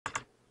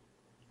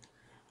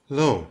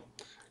Hello,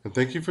 and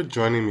thank you for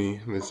joining me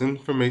in this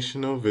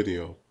informational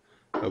video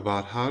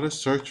about how to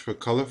search for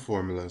color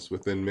formulas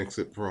within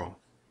Mixit Pro.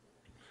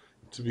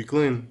 To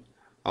begin,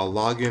 I'll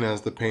log in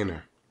as the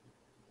painter.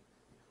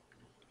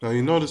 Now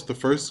you notice the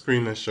first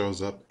screen that shows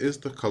up is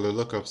the color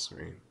lookup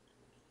screen.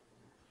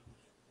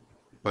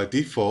 By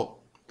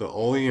default, the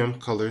OEM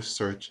color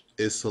search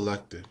is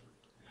selected.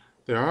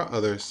 There are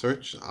other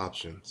search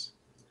options,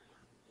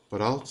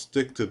 but I'll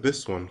stick to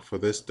this one for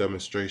this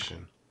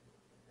demonstration.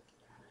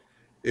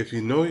 If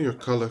you know your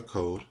color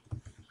code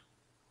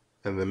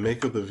and the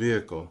make of the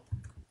vehicle,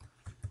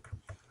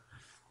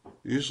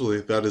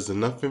 usually that is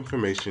enough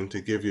information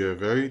to give you a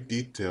very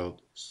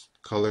detailed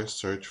color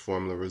search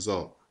formula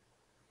result.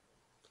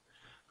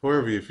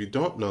 However, if you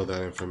don't know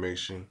that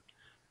information,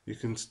 you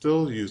can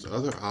still use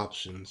other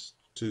options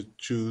to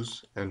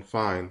choose and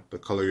find the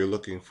color you're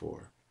looking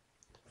for.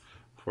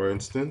 For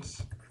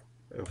instance,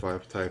 if I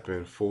type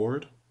in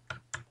Ford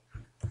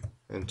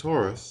and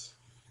Taurus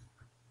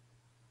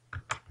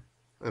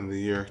and the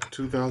year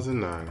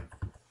 2009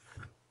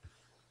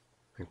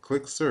 and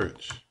click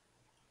search,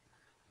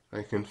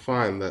 I can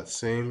find that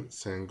same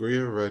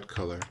sangria red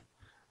color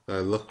that I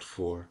looked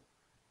for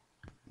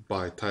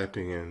by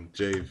typing in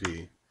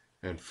JV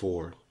and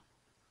Ford.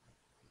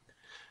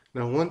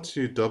 Now once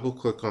you double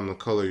click on the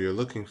color you're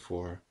looking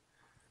for,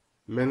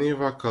 many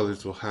of our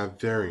colors will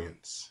have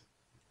variants.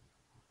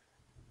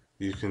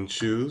 You can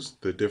choose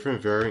the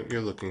different variant you're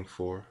looking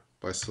for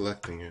by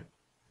selecting it.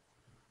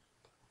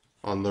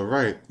 On the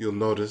right, you'll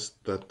notice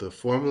that the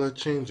formula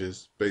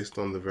changes based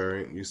on the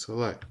variant you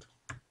select.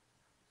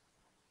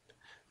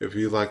 If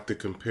you'd like to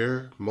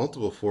compare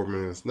multiple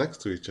formulas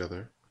next to each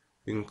other,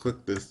 you can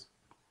click this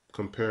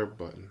compare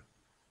button.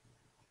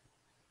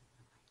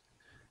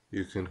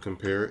 You can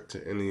compare it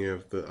to any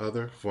of the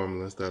other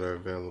formulas that are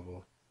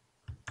available.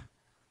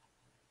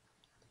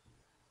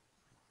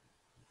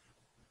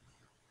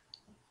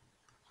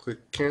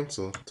 Click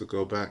cancel to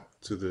go back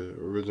to the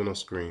original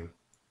screen,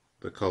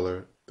 the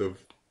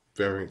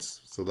variant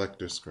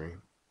selector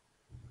screen.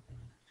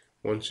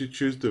 Once you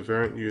choose the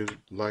variant you'd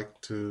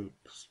like to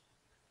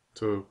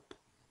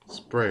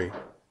spray,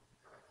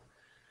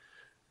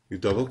 you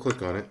double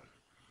click on it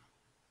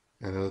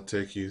and it'll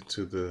take you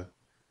to the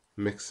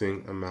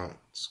mixing amount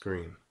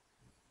screen.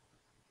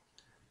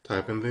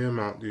 Type in the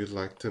amount you'd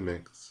like to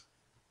mix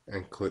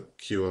and click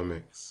Queue a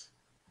Mix,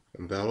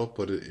 and that'll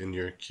put it in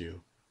your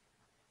queue.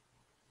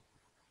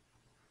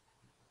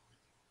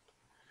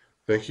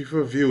 Thank you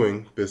for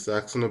viewing this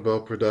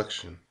AkzoNobel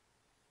production.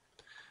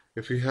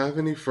 If you have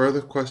any further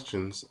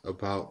questions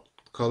about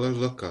color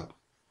lookup,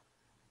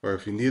 or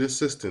if you need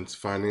assistance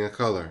finding a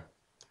color,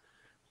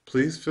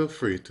 please feel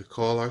free to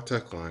call our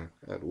tech line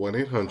at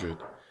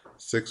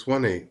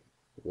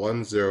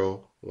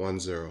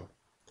 1-800-618-1010.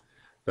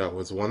 That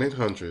was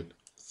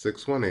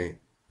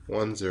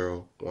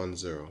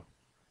 1-800-618-1010.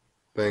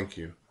 Thank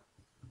you.